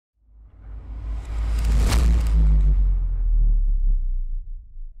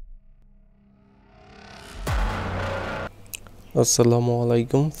আসসালামু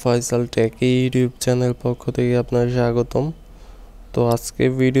আলাইকুম Faisal take YouTube channel পক্ষ থেকে আপনার স্বাগতম। তো আজকে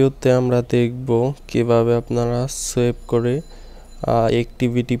ভিডিওতে আমরা দেখব কিভাবে আপনারা সোয়েপ করে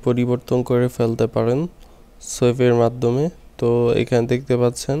অ্যাক্টিভিটি পরিবর্তন করে ফেলতে পারেন সোয়েপের মাধ্যমে। তো এখানে দেখতে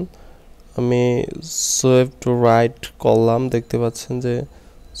পাচ্ছেন আমি সোয়েপ টু রাইট করলাম, দেখতে পাচ্ছেন যে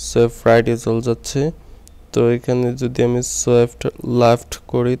সোয়েপ রাইটে চলে যাচ্ছে। তো এখানে যদি আমি সোয়েপ লেফট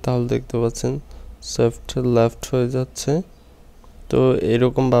করি তাহলে দেখতে পাচ্ছেন সোয়েপ লেফট হয়ে যাচ্ছে। তো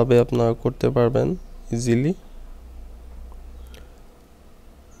এরকমভাবে আপনারা করতে পারবেন ইজিলি।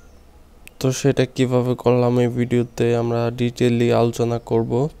 তো সেটা কিভাবে করলাম এই ভিডিওতে আমরা ডিটেইলি আলোচনা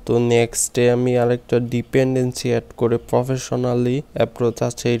করব। তো নেক্সটে আমি আরেকটা ডিপেন্ডেন্সি অ্যাড করে প্রফেশনালি অ্যাপ্রোচ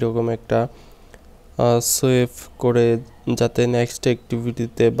আছে এইরকম একটা সোয়েভ করে যাতে নেক্সট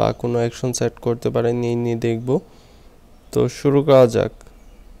অ্যাক্টিভিটিতে বা কোনো অ্যাকশন সেট করতে পারেন এই নিয়ে দেখব। তো শুরু করা যাক।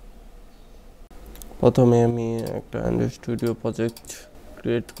 প্রথমে আমি একটা অ্যান্ড্রয়েড স্টুডিও প্রজেক্ট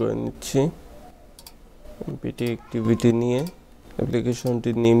ক্রিয়েট করে নিচ্ছি এমপিটি অ্যাক্টিভিটি নিয়ে।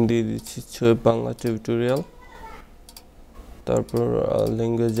 অ্যাপ্লিকেশনটির নেম দিয়ে দিচ্ছি সোয়েব বাংলা টিউটোরিয়াল। তারপর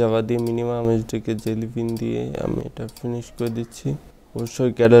ল্যাঙ্গুয়েজ জাভা দিয়ে মিনিমাম এইচডিকে জেলিবিন দিয়ে আমি এটা ফিনিশ করে দিচ্ছি।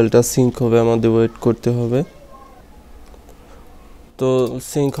 অবশ্যই ক্যাডেলটা সিঙ্ক হবে, আমাদের ওয়েট করতে হবে। তো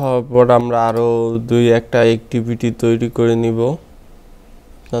সিঙ্ক হওয়ার পর আমরা আরও একটা অ্যাক্টিভিটি তৈরি করে নিব।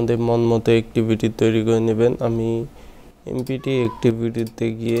 আপনাদের মন মতো অ্যাক্টিভিটি তৈরি করে নেবেন। আমি এমপিটি অ্যাক্টিভিটিতে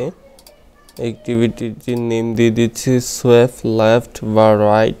গিয়ে অ্যাক্টিভিটির নেম দিয়ে দিচ্ছি সোয়েপ লেফট বা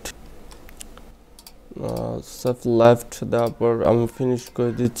রাইট। সোয়েপ লেফট দেওয়ার পর আমি ফিনিশ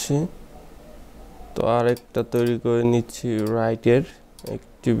করে দিচ্ছি। তো আরেকটা তৈরি করে নিচ্ছি রাইটের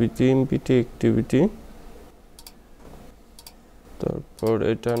অ্যাক্টিভিটি, এমপিটি অ্যাক্টিভিটি। তারপর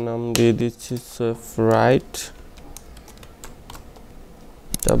এটার নাম দিয়ে দিচ্ছি সোয়েপ রাইট,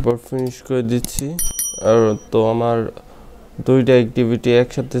 তারপর ফিনিশ করে দিচ্ছি। আর তো আমার দুইটা অ্যাক্টিভিটি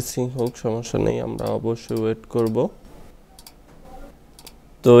একসাথে সিঙ্ক হোক, সমস্যা নেই, আমরা অবশ্যই ওয়েট করব।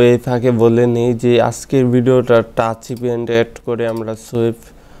 তো এই ফাঁকে বলে নেই যে আজকের ভিডিওটা টাচ ইভেন্ট অ্যাড করে আমরা সোয়েপ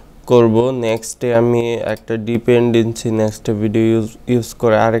করব। নেক্সটে আমি একটা ডিপেন্ডেন্সি নেক্সট ভিডিও ইউজ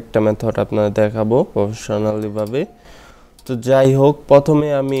করে আরেকটা মেথড আপনাদের দেখাবো প্রফেশনালিভাবে। তো যাই হোক, প্রথমে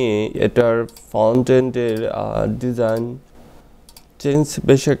আমি এটার ফ্রন্ট এন্ডের ডিজাইন চেঞ্জ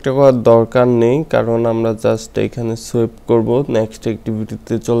বেশি একটা করার দরকার নেই, কারণ আমরা জাস্ট এখানে সোয়েপ করব, নেক্সট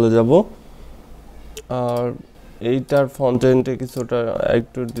অ্যাক্টিভিটিতে চলে যাব। আর এইটার ফ্রন্ট এন্ডে কিছুটা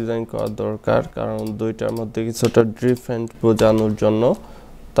একটু ডিজাইন করা দরকার, কারণ দুইটার মধ্যে কিছুটা ডিফারেন্ট বোঝানোর জন্য।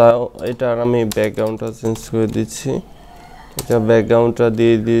 তাও এটার আমি ব্যাকগ্রাউন্ডটা চেঞ্জ করে দিচ্ছি। এটা ব্যাকগ্রাউন্ডটা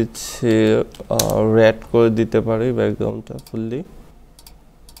দিয়ে দিচ্ছি রেড করে দিতে পারি ব্যাকগ্রাউন্ডটা ফুললি।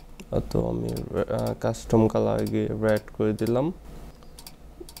 তো আমি কাস্টম কালার গিয়ে রেড করে দিলাম।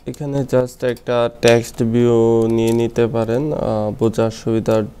 এখানে জাস্ট একটা টেক্সট ভিউ নিয়ে নিতে পারেন বোঝার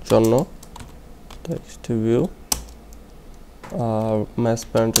সুবিধার জন্য। টেক্সট ভিউ আর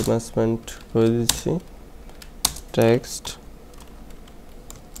ম্যাচমেন্ট করে দিচ্ছি টেক্সট।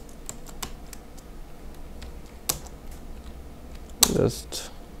 জাস্ট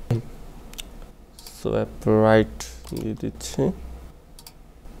সোয়েপ রাইট দিয়ে দিচ্ছি।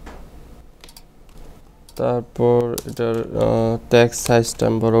 তারপর এটার টেক্সট সাইজটা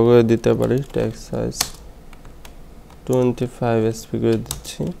আমি বড় করে দিতে পারি, টেক্সট সাইজ 25 SP করে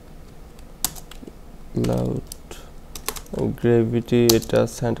দিচ্ছি। লাউড গ্রেভিটি এটা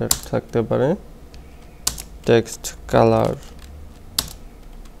সেন্টার থাকতে পারে। টেক্সট কালার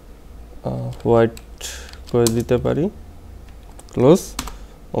হোয়াইট করে দিতে পারি, ক্লোজ,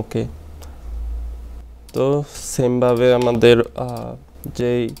 ওকে। তো সেমভাবে আমাদের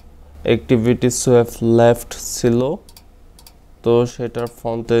যেই অ্যাক্টিভিটি সোয়েপ লেফট ছিল, তো সেটার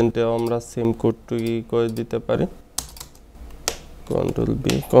ফ্রন্ট এন্ডেও আমরা সেম কোডটুকি করে দিতে পারি। কন্ট্রোল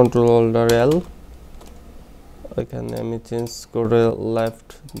বি, কন্ট্রোল হোল্ডার এল, এখানে আমি চেঞ্জ করে লেফট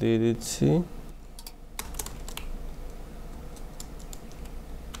দিয়ে দিচ্ছি।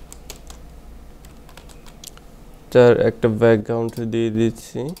 তার একটা ব্যাকগ্রাউন্ড দিয়ে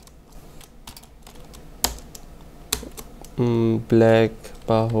দিচ্ছি ব্ল্যাক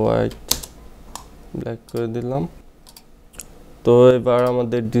বা হোয়াইট, ব্ল্যাক করে দিলাম। তো এবার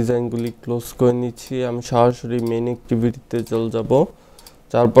আমাদের ডিজাইনগুলি ক্লোজ করে নিচ্ছি। আমি সরাসরি মেইন অ্যাক্টিভিটিতে চলে যাব।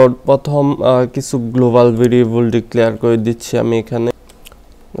 তারপর প্রথম কিছু গ্লোবাল ভেরিয়েবল ডিক্লেয়ার করে দিচ্ছি আমি এখানে,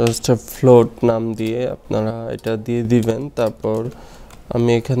 জাস্ট ফ্লোট নাম দিয়ে আপনারা এটা দিয়ে দিবেন। তারপর আমি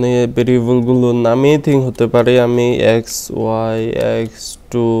এখানে ভেরিয়েবলগুলোর নাম এনিথিং হতে পারে। আমি xy,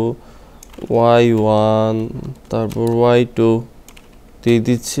 x2, y1, তারপর y2 দিয়ে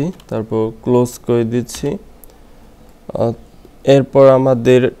দিচ্ছি, তারপর ক্লোজ করে দিচ্ছি। এরপর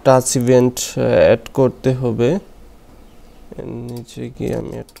আমাদের টাচ ইভেন্ট অ্যাড করতে হবে। এর নিচে গিয়ে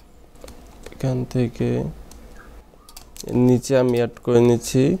আমি এখান থেকে নিচে আমি অ্যাড করে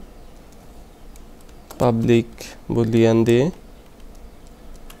নিচ্ছি পাবলিক বুলিয়ান দিয়ে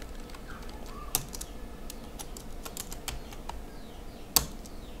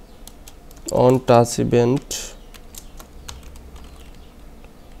অন টাচ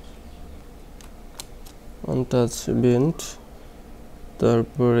ইভেন্ট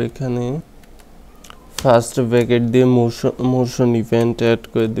তারপর এখানে ফার্স্ট ব্র্যাকেট দিয়ে মোশন ইভেন্ট অ্যাড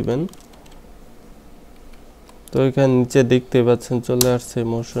করে দিবেন। তো এখানে নিচে দেখতে পাচ্ছেন চলে আসছে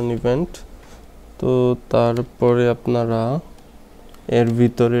মোশন ইভেন্ট। তো তারপরে আপনারা এর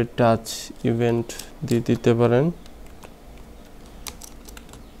ভিতরে টাচ ইভেন্ট দিয়ে দিতে পারেন।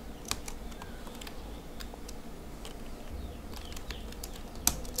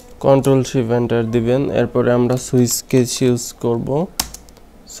 কন্ট্রোল শিফট এন্টার দিবেন। এরপরে আমরা সুইচ কেস ইউজ করব।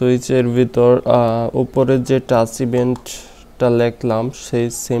 সুইচের ভিতর উপরে যে টাচ ইভেন্টটা লিখলাম সেই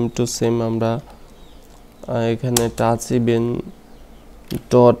সেম টু সেম আমরা এখানে touch event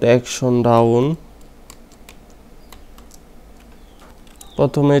dot action down,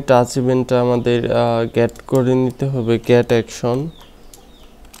 প্রথমে টাচ ইভেন্টটা আমাদের গেট করে নিতে হবে, গেট অ্যাকশন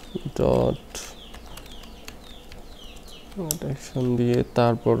ডট অ্যাকশন দিয়ে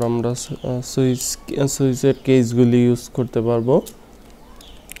তারপর আমরা সুইচের কেসগুলি ইউজ করতে পারবো।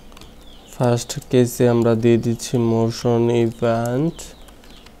 ফার্স্ট কেসে আমরা দিয়ে দিচ্ছি মোশন ইভেন্ট,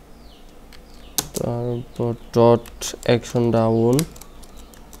 তারপর ডট অ্যাকশন ডাউন,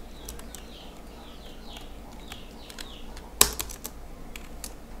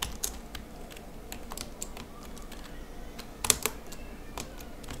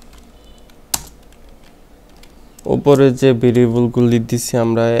 উপরে যে ভেরিয়েবলগুলি দিছি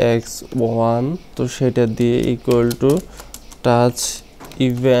আমরা x1, তো সেটা দিয়ে equal to touch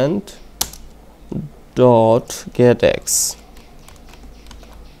event dot get x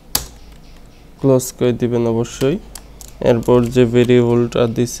close করে দিবেন অবশ্যই। এরপর যে ভেরিয়েবলটা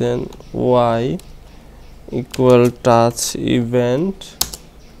দিছেন y equal touch event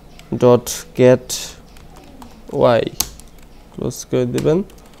dot gate y close করে দিবেন।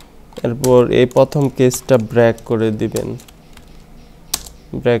 এরপর এই প্রথম কেসটা ব্রেক করে দিবেন,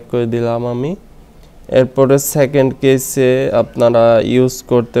 ব্রেক করে দিলাম আমি। এরপরে সেকেন্ড কেসে আপনারা ইউজ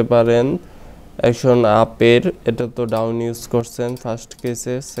করতে পারেন অ্যাকশন আপের, এটা তো ডাউন ইউজ করছেন ফার্স্ট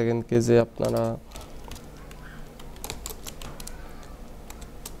কেসে। সেকেন্ড কেসে আপনারা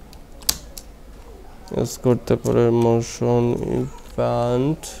ইউজ করতে পারেন motion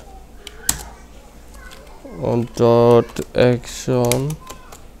event dot action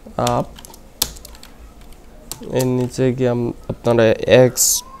up. এর নিচে গিয়ে আপনারা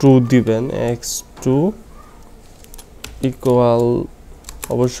x2 দিবেন, x2 ইকুয়াল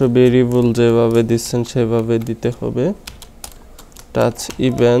অবশ্যই ভেরিয়েবল যেভাবে দিচ্ছেন সেভাবে দিতে হবে, touch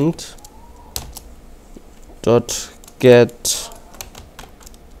event dot gate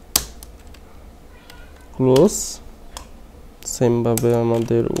close. Same ভাবে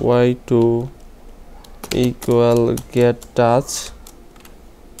আমাদের y2 equal gate touch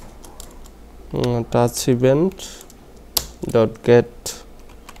event dot gate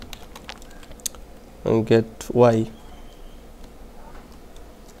y।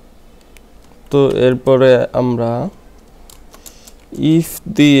 তো এরপরে আমরা ইফ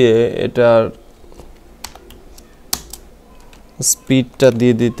দিয়ে এটার স্পিডটা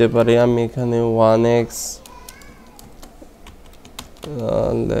দিয়ে দিতে পারি। আমি এখানে 1x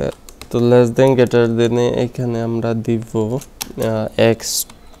তো লেস দেন গ্রেটার দেন এখানে আমরা দিব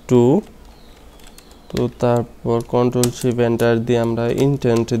x2। তো তারপর কন্ট্রোল শিফট এন্টার দিয়ে আমরা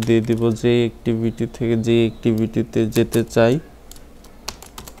ইন্টেন্ট দিয়ে দিব, যে অ্যাক্টিভিটি থেকে যে অ্যাক্টিভিটিতে যেতে চাই।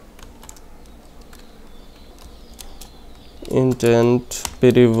 ইন্টেন্ট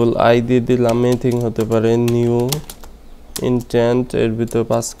ভেরিয়েবল আই দিয়ে দিলাম, এনিথিং হতে পারে, নিউ ইন্টেন্ট এর ভিতর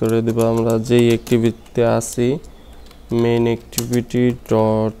পাস করে দেব আমরা যেই অ্যাক্টিভিটিতে আসি, মেইন অ্যাক্টিভিটি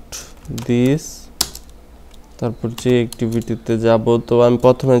ডট দিস, তারপর যে অ্যাক্টিভিটিতে যাব। তো আমি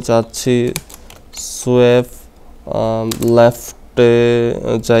প্রথমে চাচ্ছি সোয়েপ লেফটে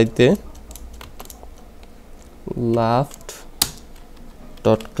যাইতে, লেফট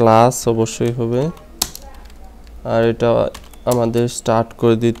ডট ক্লাস অবশ্যই হবে, আর এটা আমাদের স্টার্ট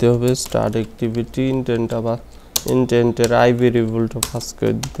করে দিতে হবে, স্টার্ট অ্যাক্টিভিটি ইন্টেন্টের আই ভেরিয়েবলটা পাস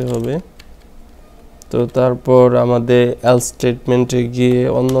করে দিতে হবে। তো তারপর আমাদের এলস স্টেটমেন্টে গিয়ে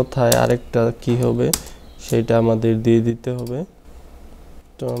অন্যথায় আরেকটা কি হবে সেটা আমাদের দিয়ে দিতে হবে।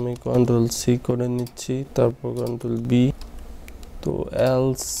 তো আমি কন্ট্রোল সি করে নিচ্ছি, তারপর কন্ট্রোল বি। তো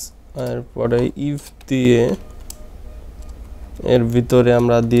এলস এরপরে ইফ দিয়ে এর ভিতরে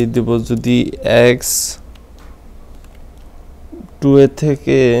আমরা দিয়ে দিব যদি এক্স 2a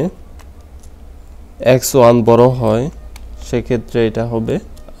থেকে x1 বড় হয় সেক্ষেত্রে এটা হবে,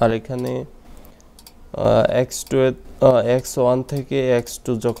 আর এখানে x1 থেকে x2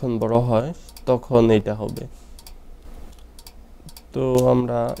 যখন বড় হয় তখন এটা হবে। তো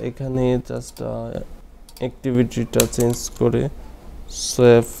আমরা এখানে জাস্ট অ্যাক্টিভিটিটা চেঞ্জ করে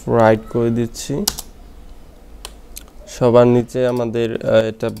সোয়েপ রাইট করে দিচ্ছি। সবার নিচে আমাদের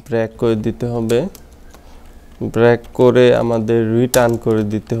এটা ব্রেক করে দিতে হবে, ব্রেক করে আমাদের রিটার্ন করে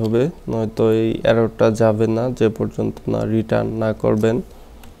দিতে হবে, নয়তো এই এররটা যাবে না যে পর্যন্ত না রিটার্ন না করবেন।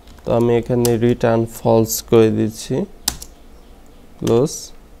 তো আমি এখানে রিটার্ন ফলস করে দিচ্ছি, ক্লোজ।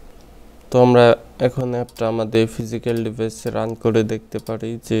 তো আমরা এখন অ্যাপটা আমাদের ফিজিক্যাল ডিভাইসে রান করে দেখতে পারি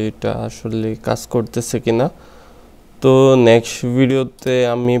যে এটা আসলে কাজ করতেছে কিনা। তো নেক্সট ভিডিওতে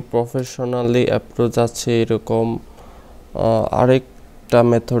আমি প্রফেশনালি অ্যাপ্রোচ আছে এরকম আরেকটা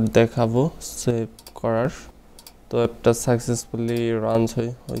মেথড দেখাবো সেভ করার। তো অ্যাপটা সাকসেসফুলি রান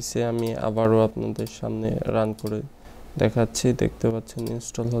হয়েছে, আমি আবারও আপনাদের সামনে রান করে দেখাচ্ছি। দেখতে পাচ্ছেন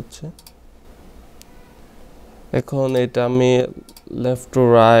ইনস্টল হচ্ছে। এখন এটা আমি লেফট টু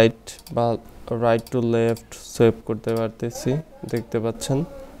রাইট বা রাইট টু লেফট সেভ করতে পারতেছি, দেখতে পাচ্ছেন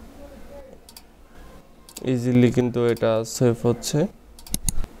ইজিলি কিন্তু এটা সেভ হচ্ছে।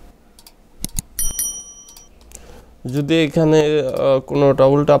 যদি এখানে কোনোটা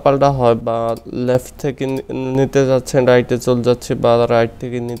উল্টা পাল্টা হয় বা লেফট থেকে নিতে যাচ্ছেন রাইটে চলে যাচ্ছে বা রাইট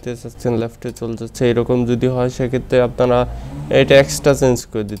থেকে নিতে যাচ্ছেন লেফটে চলে যাচ্ছে, এরকম যদি হয় সেক্ষেত্রে আপনারা এই ট্যাক্সটা চেঞ্জ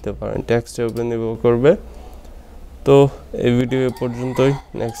করে দিতে পারেন, ট্যাক্সটা ওপেন নির্ভর করবে। তো এই ভিডিও পর্যন্তই,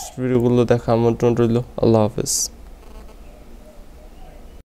 নেক্সট ভিডিওগুলো দেখা আমন্ত্রণ রইল। আল্লাহ হাফেজ।